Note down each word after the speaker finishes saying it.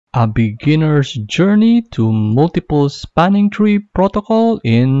A beginner's journey to multiple spanning tree protocol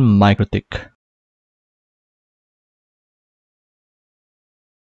in MikroTik.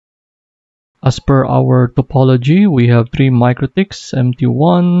 As per our topology, we have three MikroTiks,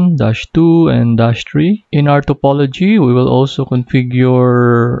 MT1, -2, and -3. In our topology, we will also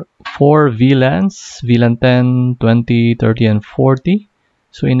configure 4 VLANs, VLAN 10, 20, 30, and 40.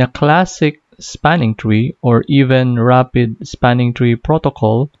 So in a classic spanning tree or even rapid spanning tree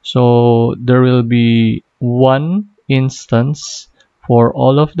protocol, so there will be one instance for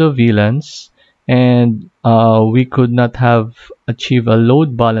all of the VLANs, and we could not have achieve a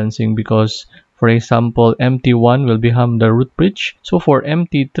load balancing because, for example, MT1 will become the root bridge. So for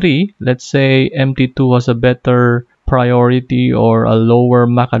MT3, let's say MT2 has a better priority or a lower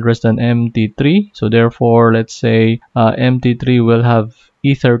MAC address than MT3, so therefore let's say MT3 will have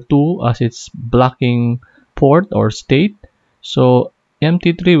Ether2 as its blocking port or state, so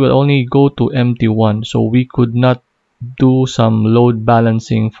MT3 will only go to MT1, so we could not do some load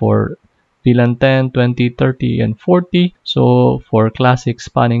balancing for VLAN 10, 20, 30, and 40. So for classic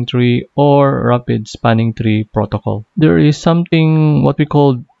spanning tree or rapid spanning tree protocol, there is something what we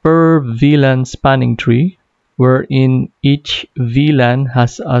call per VLAN spanning tree, wherein each VLAN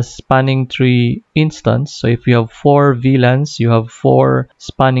has a spanning tree instance. So if you have 4 VLANs, you have 4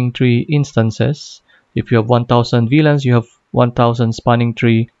 spanning tree instances. If you have 1000 VLANs, you have 1000 spanning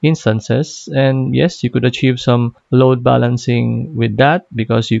tree instances. And yes, you could achieve some load balancing with that,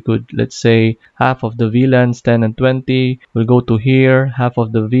 because you could, let's say, half of the VLANs 10 and 20 will go to here, half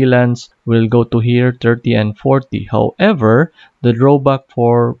of the VLANs will go to here, 30 and 40. However, the drawback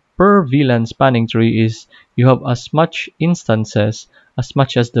for per VLAN spanning tree is you have as much instances as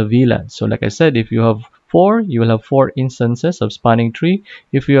much as the VLAN. So like I said, if you have 4, you will have 4 instances of spanning tree.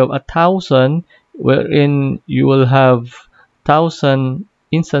 If you have 1000, wherein you will have 1000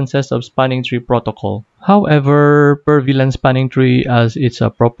 instances of spanning tree protocol. However, per VLAN spanning tree, as it's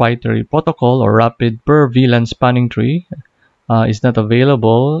a proprietary protocol or rapid per VLAN spanning tree, is not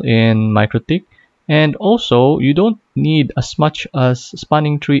available in MikroTik. And also, you don't need as much as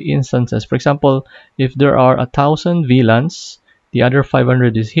spanning tree instances. For example, if there are 1000 VLANs, the other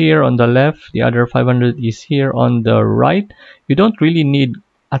 500 is here on the left, the other 500 is here on the right, you don't really need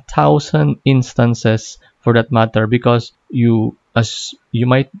 1000 instances for that matter, because you, as you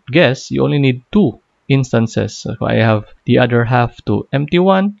might guess, you only need 2 instances. So if I have the other half to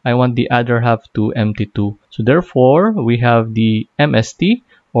MT1, I want the other half to MT2. So therefore, we have the MST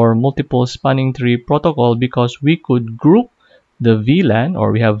or multiple spanning tree protocol, because we could group the VLAN,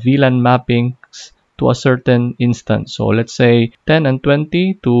 or we have VLAN mappings to a certain instance. So let's say 10 and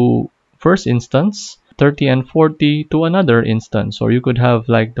 20 to first instance, 30 and 40 to another instance. Or you could have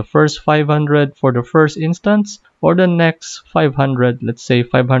like the first 500 for the first instance, or the next 500, let's say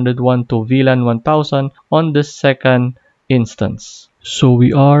 501 to VLAN 1000 on the second instance. So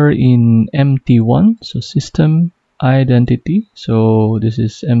we are in MT1, so system identity. So this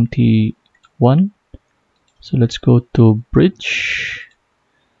is MT1. So let's go to bridge.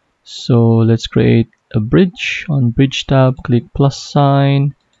 So let's create a bridge. On bridge tab, click plus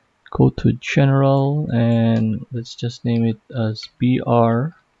sign, go to general, and let's just name it as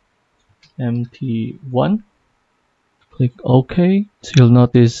BR MT1. Click OK. So you'll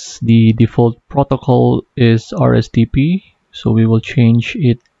notice the default protocol is RSTP, so we will change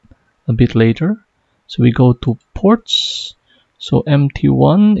it a bit later. So we go to ports. So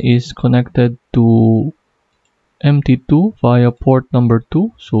MT1 is connected to MT2 via port number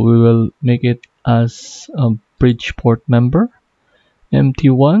 2. So we will make it as a bridge port member.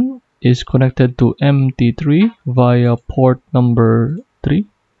 MT1 is connected to MT3 via port number 3.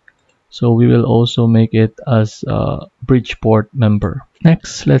 So we will also make it as a bridge port member.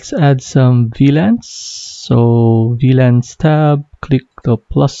 Next, let's add some VLANs. So VLANs tab, click the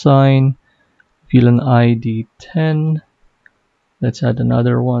plus sign, VLAN ID 10. Let's add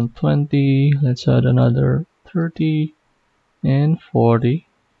another one, 20. Let's add another 30 and 40.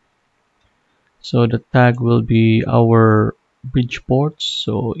 So the tag will be our bridge ports,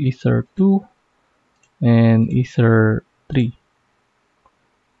 so Ether 2 and Ether 3.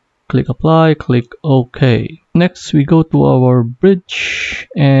 Click apply, click OK. Next, we go to our bridge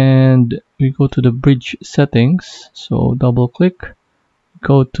and we go to the bridge settings. So double click,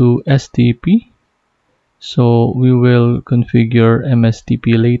 go to STP. So we will configure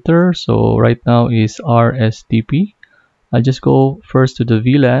MSTP later. So right now is RSTP. I just go first to the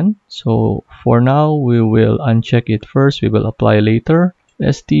VLAN. So for now, we will uncheck it first. We will apply later.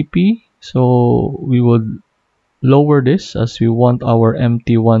 STP. So we would lower this, as we want our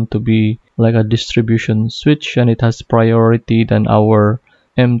MT1 to be like a distribution switch, and it has priority than our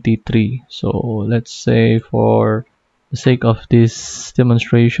MT3. So let's say for the sake of this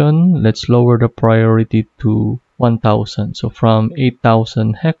demonstration, let's lower the priority to 1000. So from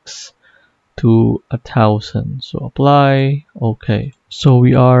 8000 hex to 1000. So apply. Okay. So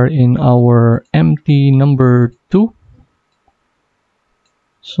we are in our MT number 2.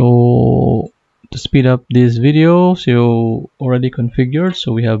 So to speed up this video, so already configured.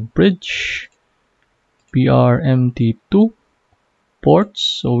 So we have bridge, BRMT2 ports.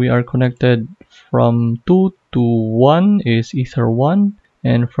 So we are connected from 2 to 1 is Ether 1,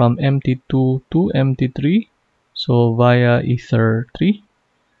 and from MT2 to MT3, so via Ether 3.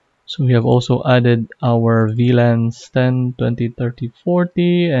 So we have also added our VLANs 10, 20, 30,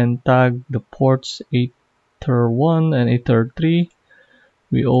 40 and tagged the ports Ether 1 and Ether 3.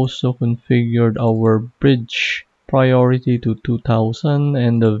 We also configured our bridge priority to 2000,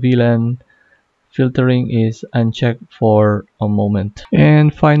 and the VLAN filtering is unchecked for a moment.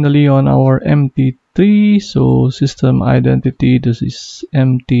 And finally on our MT3, so system identity, this is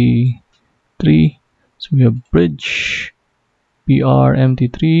MT3. So we have bridge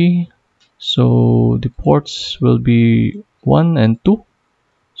BRMT3. So the ports will be 1 and 2.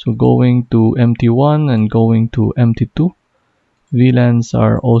 So going to MT1 and going to MT2. VLANs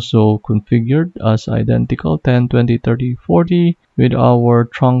are also configured as identical 10, 20, 30, 40 with our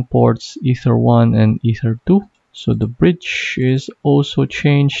trunk ports Ether 1 and Ether 2. So the bridge is also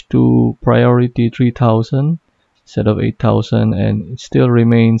changed to priority 3000 instead of 8000, and it still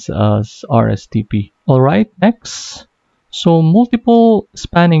remains as RSTP. Alright, next. So multiple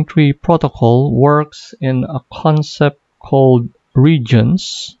spanning tree protocol works in a concept called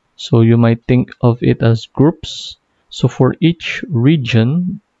regions. So you might think of it as groups. So for each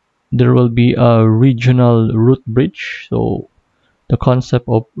region, there will be a regional root bridge. So the concept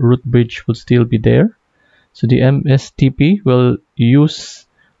of root bridge will still be there. So the MSTP will use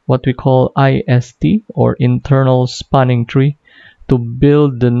what we call IST, or internal spanning tree, to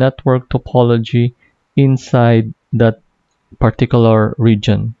build the network topology inside that particular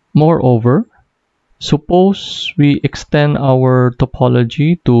region. Moreover, suppose we extend our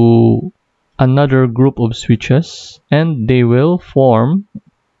topology to another group of switches, and they will form,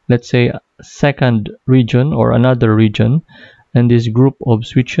 let's say, a second region or another region, and this group of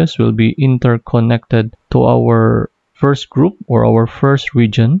switches will be interconnected to our first group or our first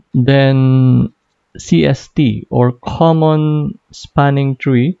region. Then CST, or common spanning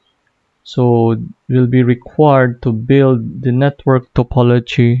tree, so will be required to build the network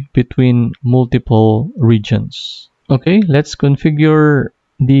topology between multiple regions. Okay, let's configure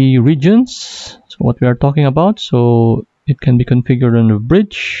the regions. So what we are talking about, so it can be configured on the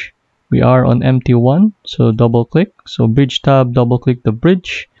bridge. We are on MT1, so double click. So bridge tab, double click the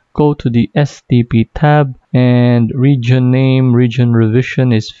bridge, go to the STP tab, and region name, region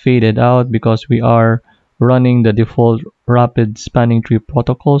revision is faded out because we are running the default rapid spanning tree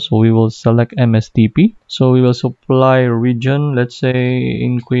protocol. So we will select MSTP. So we will supply region, let's say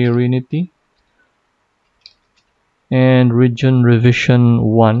Inquirinity, and region revision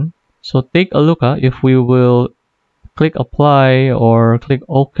 1. So take a look if we will click apply or click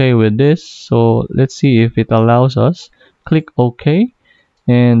OK with this. So let's see if it allows us. Click OK,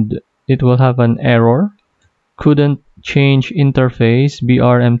 and it will have an error. Couldn't change interface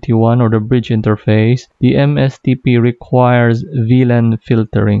BRMT1 or the bridge interface. The MSTP requires VLAN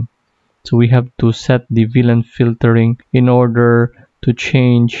filtering. So we have to set the VLAN filtering in order to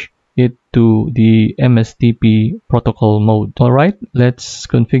change it to the MSTP protocol mode. Alright, let's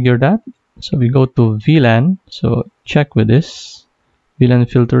configure that. So we go to VLAN. So check with this VLAN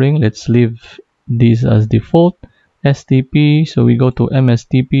filtering. Let's leave this as default. STP. So we go to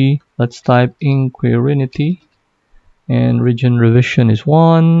MSTP. Let's type Inquirinity, and region revision is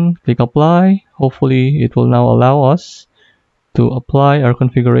 1. Click apply. Hopefully it will now allow us to apply our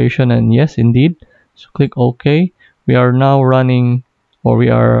configuration, and yes, indeed. So click OK. We are now running, or we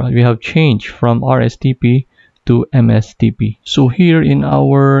have changed from RSTP to MSTP. So here in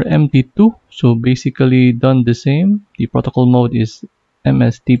our MT2, so basically done the same. The protocol mode is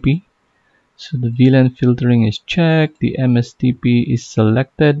MSTP. So the VLAN filtering is checked, the MSTP is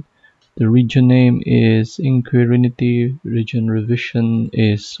selected, the region name is Inquirinity, region revision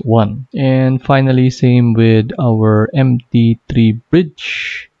is 1. And finally, same with our MT3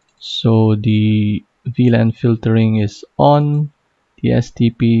 bridge. So the VLAN filtering is on, the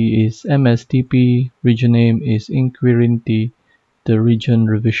STP is MSTP, region name is Inquirinity, the region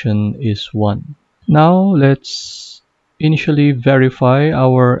revision is 1. Now let's initially verify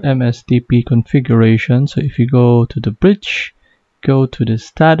our MSTP configuration. So if you go to the bridge, go to the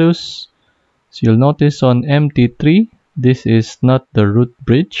status, so you'll notice on MT3 this is not the root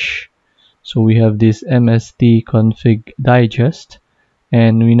bridge. So we have this MST config digest,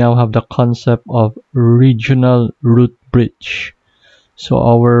 and we now have the concept of regional root bridge. So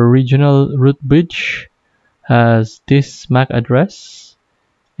our regional root bridge has this MAC address,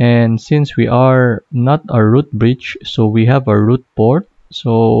 and since we are not a root bridge, so we have a root port,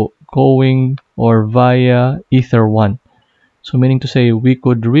 so going or via ether 1. So meaning to say we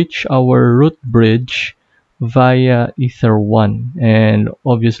could reach our root bridge via ether 1, and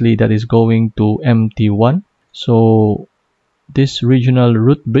obviously that is going to MT1. So this regional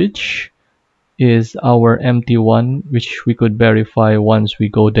root bridge is our MT1, which we could verify once we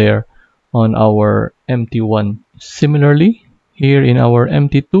go there on our MT1. Similarly, here in our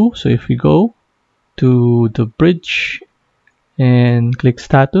MT2, so if we go to the bridge and click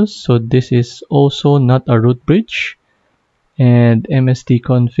status, so this is also not a root bridge, and MST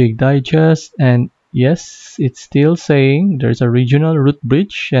config digest, and yes, it's still saying there's a regional root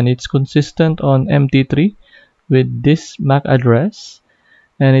bridge and it's consistent on MT3 with this MAC address,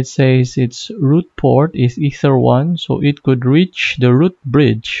 and it says its root port is ether 1, so it could reach the root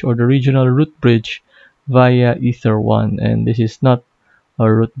bridge or the regional root bridge via ether 1, and this is not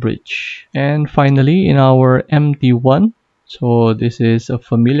a root bridge. And finally, in our MT1, so this is a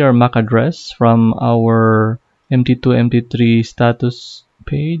familiar MAC address from our MT2 MT3 status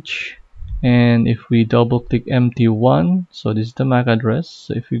page, and if we double click MT1, so this is the MAC address.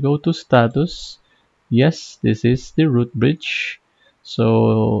 So if we go to status, yes, this is the root bridge.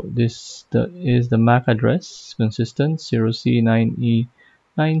 So this is the MAC address, consistent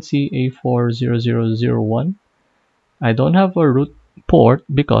 0C9E9CA40001. I don't have a root port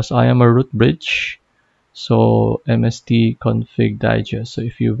because I am a root bridge. So MST config digest. So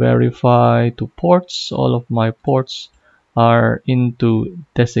if you verify to ports, all of my ports are into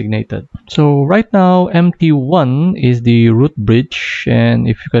designated. So right now MT1 is the root bridge, and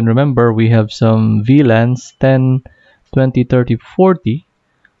if you can remember, we have some VLANs 10, 20, 30, 40.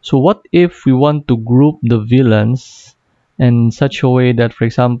 So what if we want to group the VLANs in such a way that, for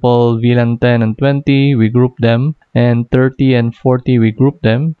example, VLAN 10 and 20 we group them, and 30 and 40 we group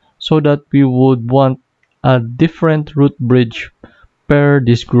them, so that we would want a different root bridge per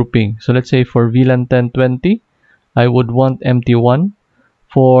this grouping. So let's say for VLAN 10, 20, I would want MT1.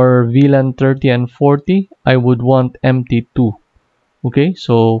 For VLAN 30 and 40, I would want MT2. Okay,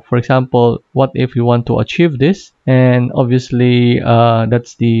 so for example, what if we want to achieve this? And obviously,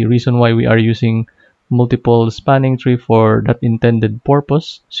 that's the reason why we are using multiple spanning tree for that intended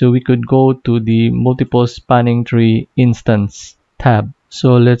purpose. So we could go to the multiple spanning tree instance tab.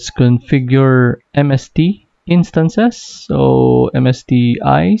 So let's configure MST instances. So MST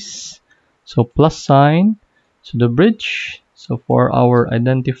eyes, so plus sign, so the bridge. So for our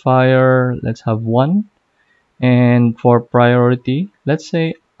identifier, let's have 1. And for priority, let's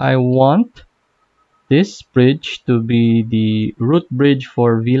say I want this bridge to be the root bridge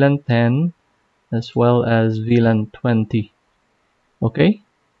for VLAN 10 as well as VLAN 20. Okay,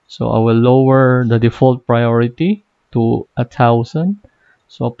 so I will lower the default priority to 1000.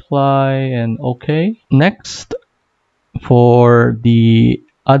 So apply and OK. Next, for the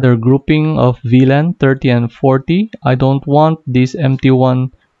other grouping of VLAN 30 and 40, I don't want this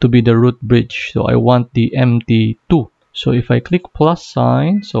MT1 to be the root bridge, so I want the MT2. So if I click plus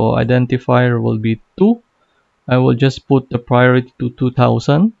sign, so identifier will be 2. I will just put the priority to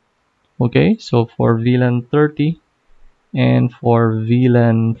 2000. Okay, so for VLAN 30 and for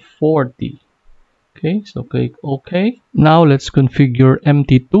VLAN 40. Okay, so click OK. Now let's configure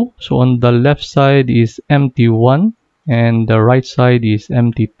MT2. So on the left side is MT1 and the right side is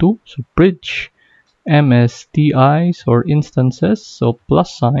MT2. So bridge MSTIs or instances, so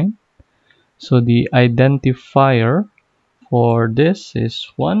plus sign. So the identifier for this is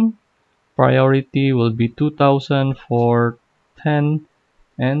 1. Priority will be 2000 for 10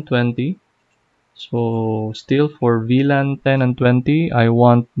 and 20. So still for VLAN 10 and 20, I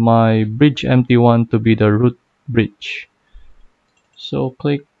want my bridge MT1 to be the root bridge. So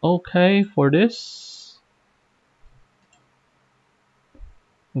click OK for this.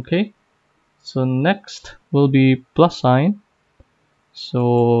 Okay. So next will be plus sign.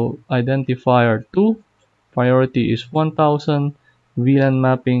 So identifier 2, priority is 1000, VLAN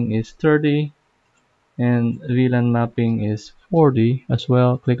mapping is 30, and VLAN mapping is 40 as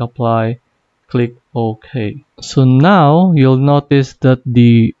well. Click apply, click OK. So now you'll notice that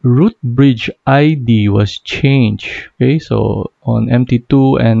the root bridge ID was changed. Okay, so on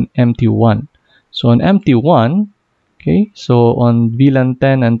MT2 and MT1. So on MT1, okay, so on VLAN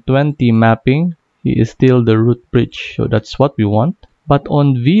 10 and 20 mapping, he is still the root bridge, so that's what we want. But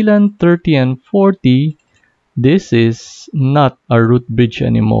on VLAN 30 and 40, this is not a root bridge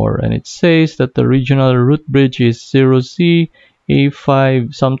anymore, and it says that the regional root bridge is 0C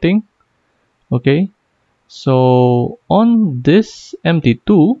A5 something. Okay, so on this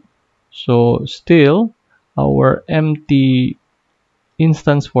MT2, so still our empty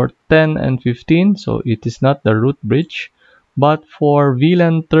instance for 10 and 15, so it is not the root bridge. But for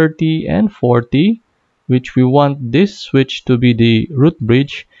VLAN 30 and 40, which we want this switch to be the root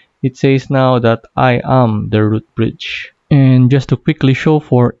bridge, it says now that I am the root bridge. And just to quickly show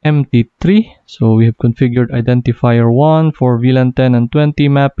for MT3, so we have configured identifier 1 for VLAN 10 and 20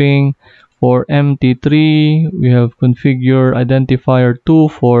 mapping. For MT3, we have configured identifier 2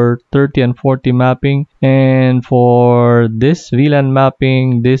 for 30 and 40 mapping. And for this VLAN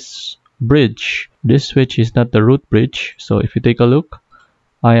mapping, this bridge, this switch is not the root bridge. So if you take a look,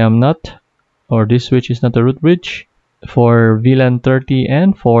 I am not, or this switch is not the root bridge. For VLAN 30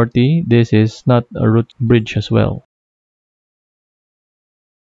 and 40, this is not a root bridge as well.